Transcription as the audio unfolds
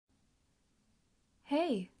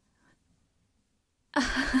Hey.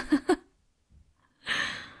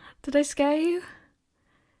 Did I scare you?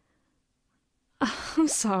 Oh, I'm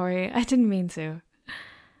sorry, I didn't mean to.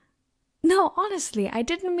 No, honestly, I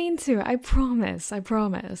didn't mean to. I promise, I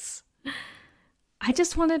promise. I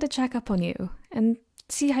just wanted to check up on you and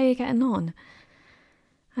see how you're getting on.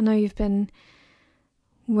 I know you've been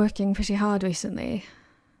working pretty hard recently,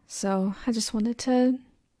 so I just wanted to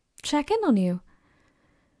check in on you.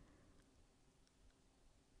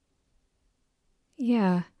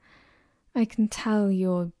 Yeah, I can tell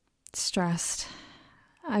you're stressed.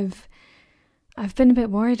 I've been a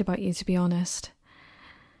bit worried about you, to be honest.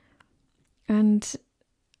 And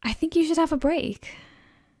I think you should have a break.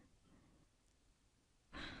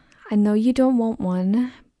 I know you don't want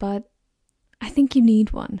one, but I think you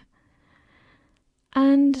need one.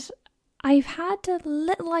 And I've had a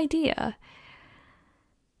little idea.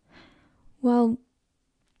 Well,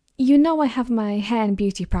 you know I have my hair and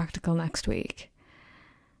beauty practical next week.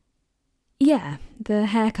 Yeah, the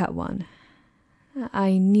haircut one.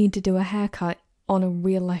 I need to do a haircut on a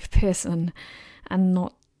real life person and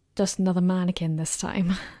not just another mannequin this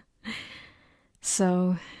time.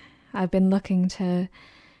 So I've been looking to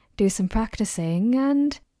do some practicing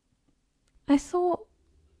and I thought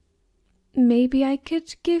maybe I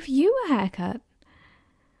could give you a haircut.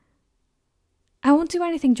 I won't do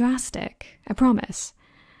anything drastic, I promise.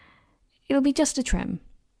 It'll be just a trim.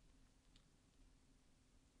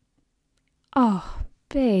 Oh,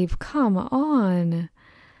 babe, come on.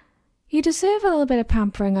 You deserve a little bit of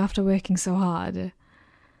pampering after working so hard.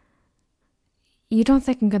 You don't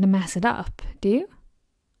think I'm going to mess it up, do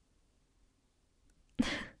you?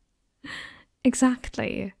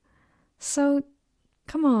 Exactly. So,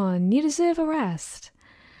 come on, you deserve a rest.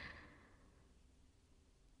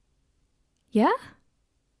 Yeah?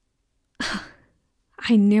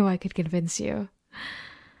 I knew I could convince you.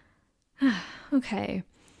 Okay.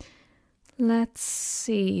 Let's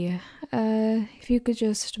see. If you could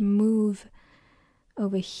just move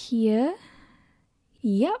over here.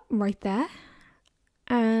 Yep, right there.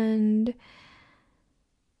 And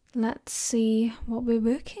let's see what we're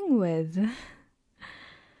working with.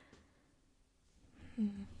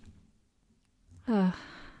 I've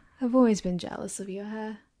always been jealous of your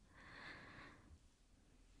hair.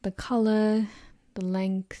 The colour, the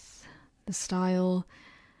length, the style.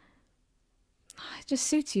 It just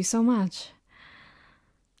suits you so much.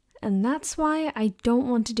 And that's why I don't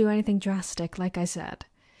want to do anything drastic, like I said.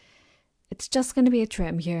 It's just going to be a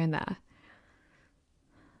trim here and there.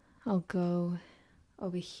 I'll go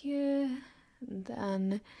over here, and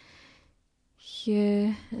then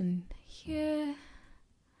here, and here.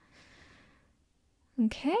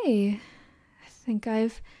 Okay, I think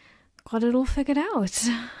I've got it all figured out.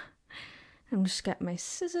 I'll just get my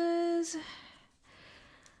scissors.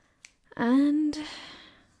 And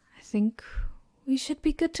I think we should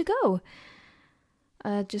be good to go.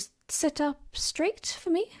 Just sit up straight for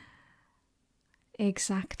me.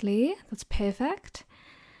 Exactly, that's perfect.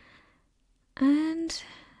 And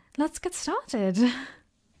let's get started.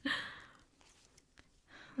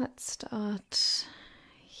 Let's start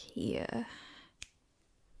here.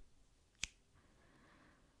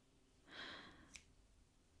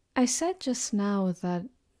 I said just now that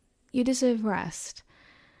you deserve rest.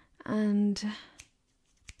 And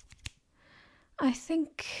I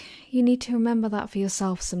think you need to remember that for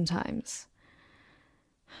yourself sometimes.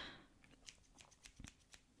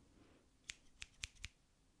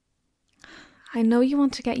 I know you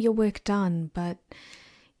want to get your work done, but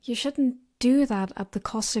you shouldn't do that at the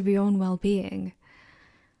cost of your own well-being.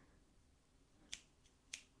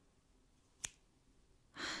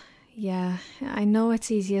 Yeah, I know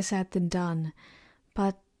it's easier said than done,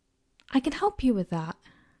 but I can help you with that.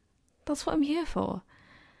 That's what I'm here for.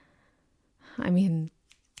 I mean,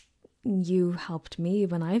 you helped me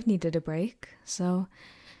when I've needed a break, so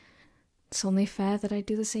it's only fair that I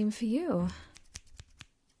do the same for you.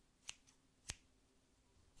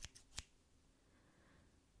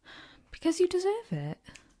 Because you deserve it.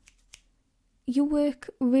 You work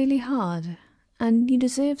really hard, and you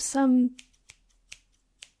deserve some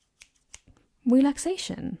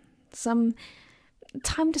relaxation, some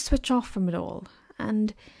time to switch off from it all,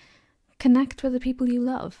 and connect with the people you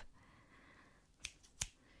love.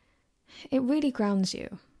 It really grounds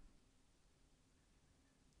you.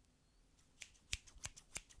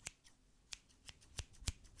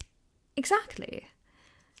 Exactly.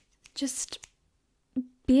 Just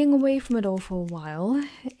being away from it all for a while,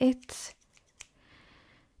 it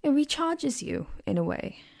recharges you in a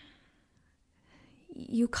way.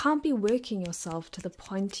 You can't be working yourself to the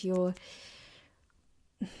point you're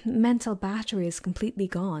mental battery is completely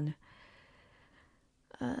gone.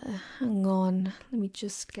 Hang on, let me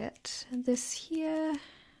just get this here.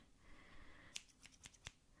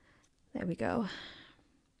 There we go.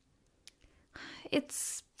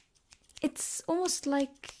 It's almost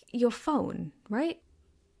like your phone, right?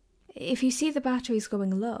 If you see the battery's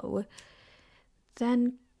going low,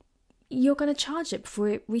 then you're going to charge it before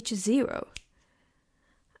it reaches 0.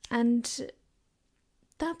 And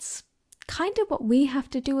that's kind of what we have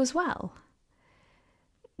to do as well.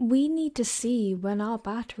 We need to see when our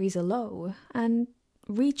batteries are low and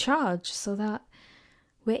recharge so that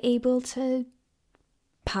we're able to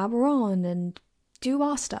power on and do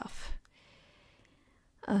our stuff.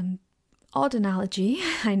 Odd analogy,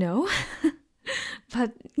 I know,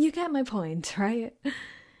 but you get my point, right?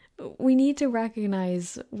 We need to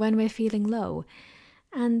recognize when we're feeling low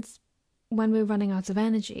and when we're running out of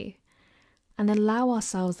energy and allow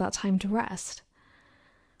ourselves that time to rest.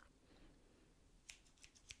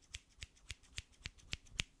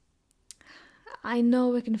 I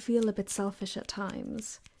know it can feel a bit selfish at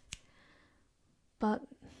times, but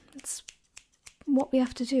it's what we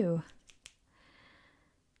have to do.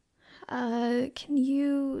 Can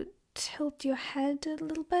you tilt your head a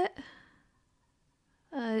little bit?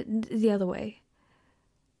 The other way.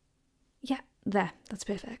 Yeah, there, that's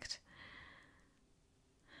perfect.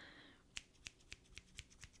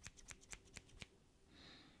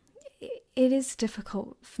 It is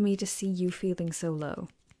difficult for me to see you feeling so low.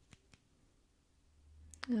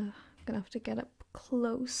 I'm gonna have to get up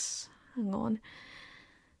close. Hang on.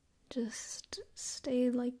 Just stay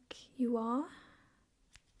like you are.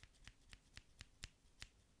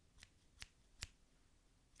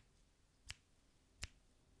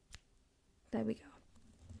 There we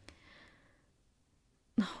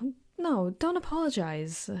go. No, don't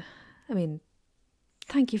apologize. I mean,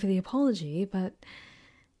 thank you for the apology, but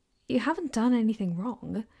you haven't done anything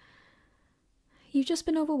wrong. You've just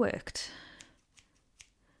been overworked.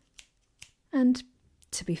 And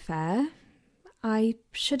to be fair, I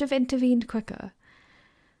should have intervened quicker.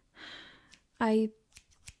 I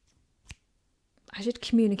should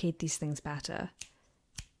communicate these things better.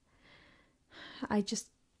 I just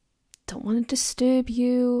don't want to disturb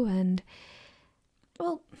you and,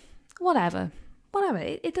 well, whatever.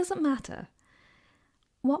 It doesn't matter.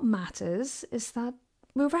 What matters is that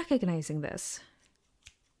we're recognizing this.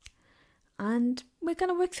 And we're going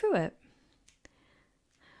to work through it.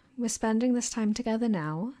 We're spending this time together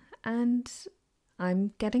now, and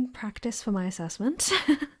I'm getting practice for my assessment.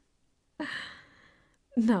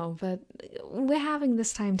 No, but we're having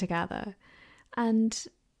this time together, and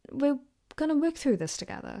we're going to work through this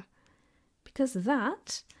together. Because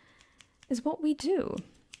that is what we do.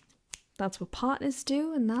 That's what partners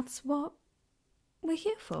do, and that's what we're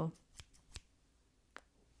here for.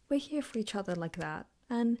 We're here for each other like that,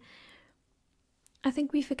 and I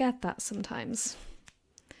think we forget that sometimes.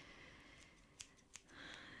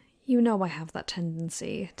 You know I have that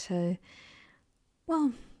tendency to,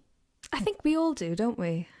 well, I think we all do, don't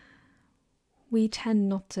we? We tend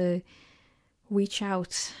not to reach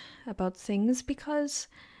out about things because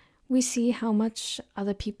we see how much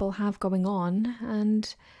other people have going on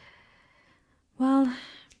and, well,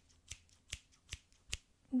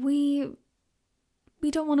 we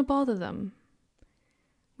don't want to bother them.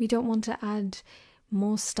 We don't want to add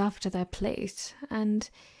more stuff to their plate, and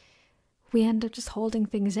we end up just holding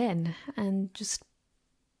things in and just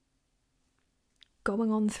going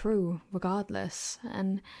on through regardless,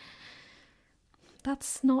 and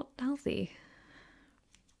that's not healthy.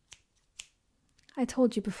 I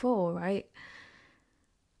told you before, right?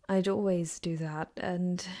 I'd always do that,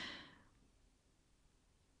 and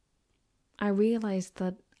I realized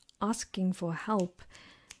that asking for help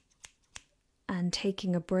and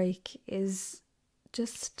taking a break is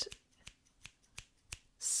just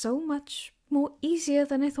so much more easier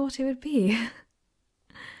than I thought it would be.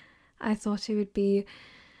 I thought it would be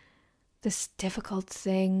this difficult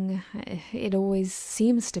thing. It always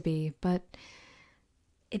seems to be, but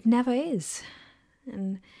it never is.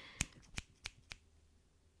 And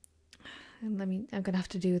I'm gonna have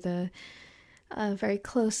to do the very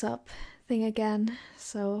close-up thing again,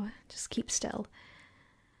 so just keep still.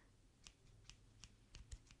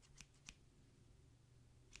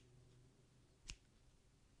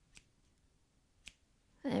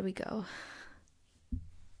 There we go.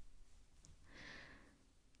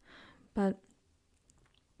 But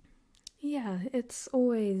yeah, it's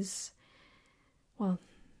always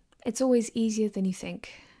easier than you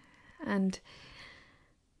think. And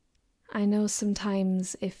I know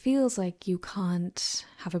sometimes it feels like you can't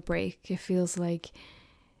have a break. It feels like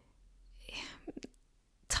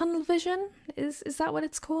tunnel vision? Is that what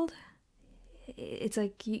it's called? It's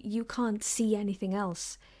like you can't see anything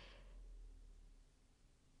else.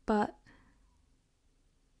 But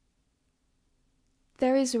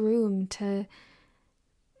there is room to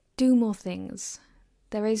do more things.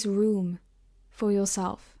 There is room for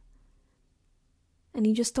yourself. And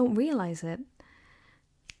you just don't realize it.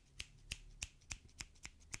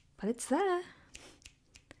 But it's there.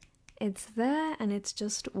 It's there and it's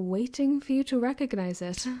just waiting for you to recognize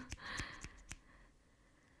it.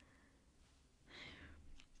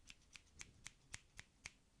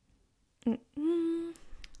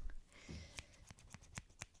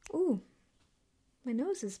 Ooh, my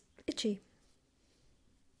nose is itchy.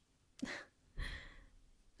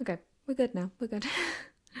 Okay, we're good now. We're good.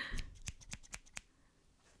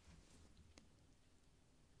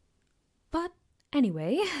 But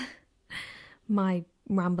anyway, my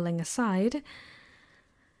rambling aside,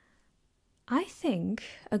 I think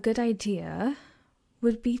a good idea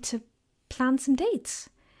would be to plan some dates.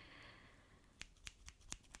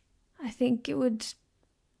 I think it would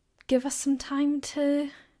give us some time to,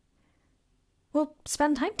 well,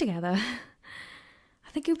 spend time together.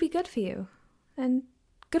 I think it would be good for you and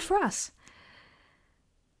good for us.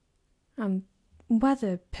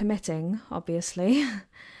 Weather permitting, obviously.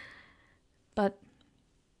 But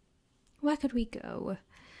where could we go?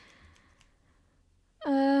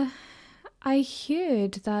 I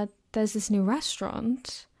heard that there's this new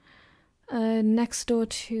restaurant next door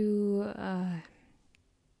to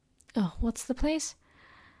oh, what's the place?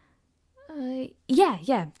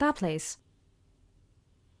 Yeah, that place.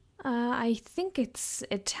 I think it's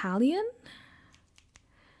Italian.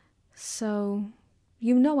 So,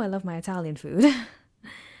 you know I love my Italian food.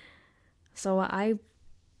 So I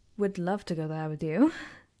would love to go there with you.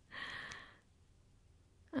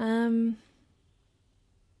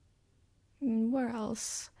 Where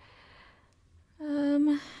else?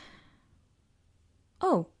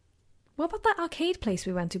 Oh, what about that arcade place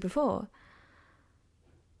we went to before?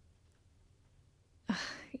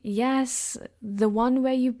 Yes, the one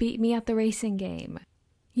where you beat me at the racing game.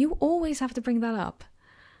 You always have to bring that up.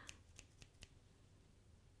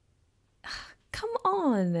 Come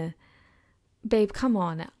on. Babe, come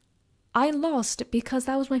on. I lost because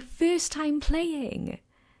that was my first time playing.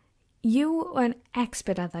 You are an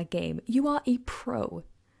expert at that game. You are a pro.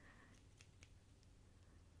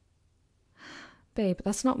 Babe,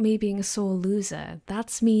 that's not me being a sore loser.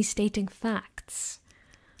 That's me stating facts.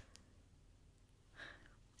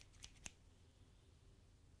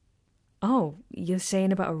 Oh, you're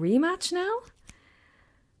saying about a rematch now?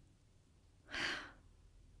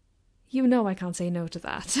 You know I can't say no to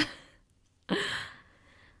that.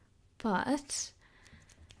 But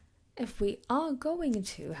if we are going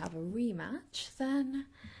to have a rematch, then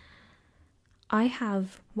I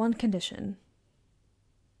have one condition.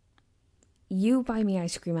 You buy me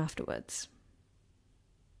ice cream afterwards.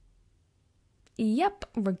 Yep,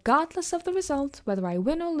 regardless of the result, whether I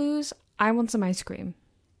win or lose, I want some ice cream.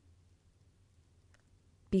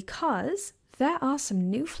 Because there are some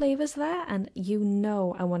new flavours there and you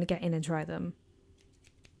know I want to get in and try them.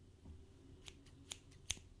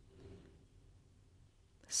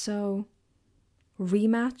 So,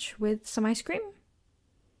 rematch with some ice cream?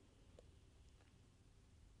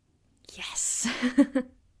 Yes!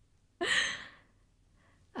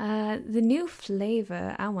 The new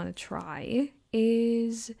flavour I want to try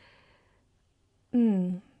is...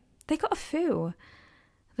 they got a few.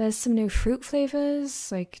 There's some new fruit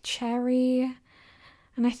flavours, like cherry.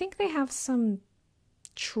 And I think they have some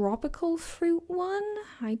tropical fruit one.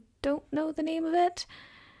 I don't know the name of it.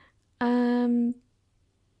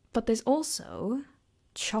 But there's also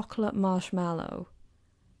chocolate marshmallow.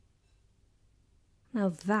 Now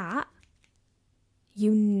that,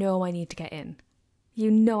 you know I need to get in. You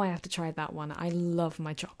know I have to try that one. I love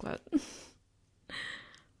my chocolate.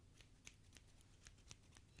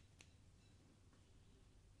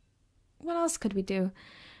 What else could we do?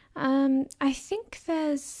 I think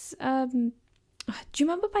there's... do you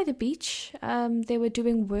remember by the beach? They were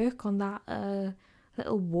doing work on that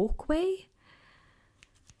little walkway?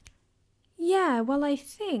 Yeah, well, I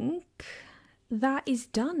think that is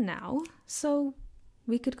done now. So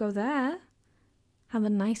we could go there. Have a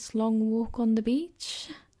nice long walk on the beach.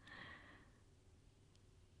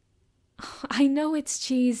 I know it's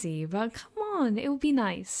cheesy, but come on, it would be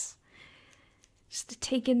nice. Just to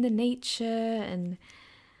take in the nature and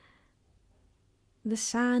the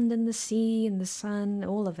sand and the sea and the sun,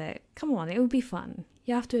 all of it. Come on, it would be fun.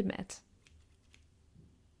 You have to admit.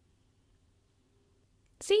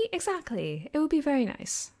 See, exactly. It would be very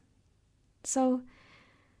nice. So,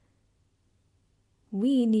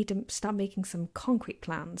 we need to start making some concrete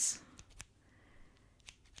plans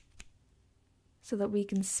so that we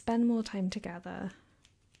can spend more time together,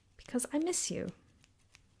 because I miss you.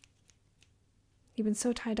 You've been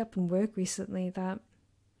so tied up in work recently that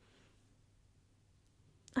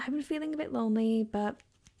I've been feeling a bit lonely, but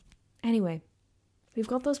anyway, we've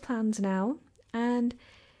got those plans now, and,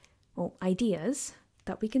 well, ideas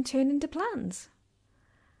that we can turn into plans.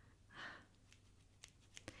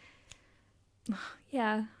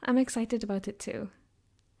 Yeah, I'm excited about it too.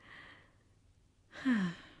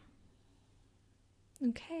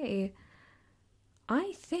 Okay,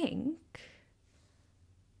 I think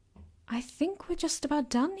we're just about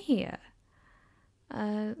done here.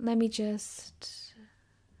 Let me just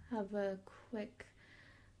have a quick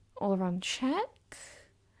all-around check.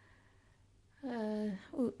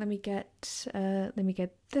 Let me get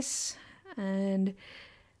this and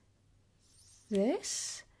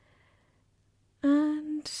this,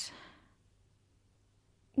 and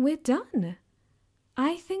we're done.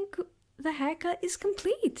 I think the haircut is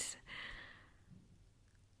complete.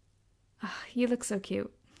 You look so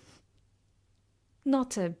cute.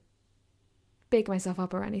 Not to big myself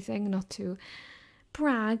up or anything, not to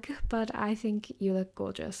brag, but I think you look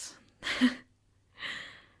gorgeous.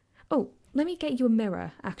 Oh, let me get you a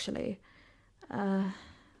mirror, actually.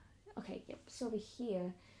 Okay, yep, it's over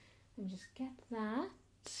here. Let me just get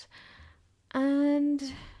that.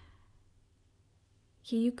 And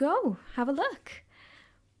here you go. Have a look.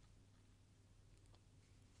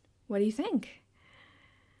 What do you think?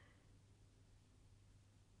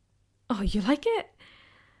 Oh, you like it?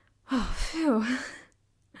 Oh, phew.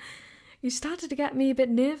 You started to get me a bit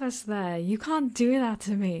nervous there. You can't do that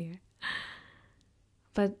to me.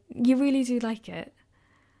 But you really do like it.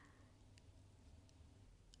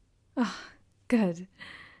 Oh, good.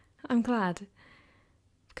 I'm glad.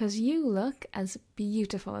 Because you look as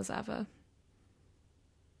beautiful as ever.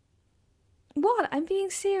 What? I'm being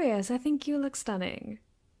serious. I think you look stunning.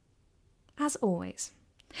 As always.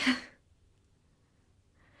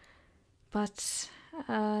 But,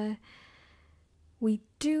 we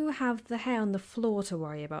do have the hair on the floor to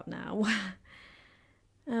worry about now.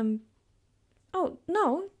 Oh,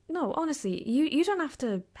 no, honestly, you don't have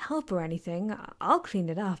to help or anything. I'll clean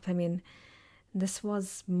it up. I mean, this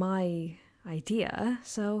was my idea,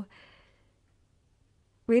 so...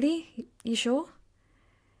 Really? You sure?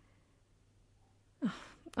 Oh,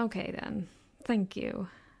 okay then. Thank you.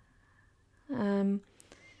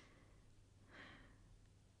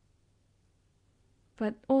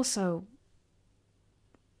 But also,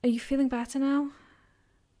 are you feeling better now?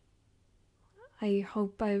 I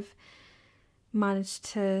hope I've managed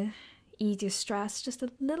to ease your stress just a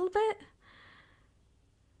little bit.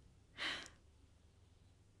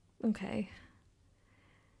 Okay.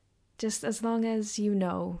 Just as long as you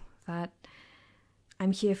know that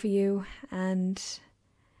I'm here for you, and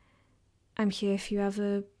I'm here if you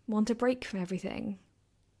ever want a break from everything.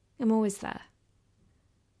 I'm always there.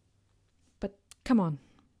 But come on,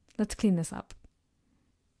 let's clean this up.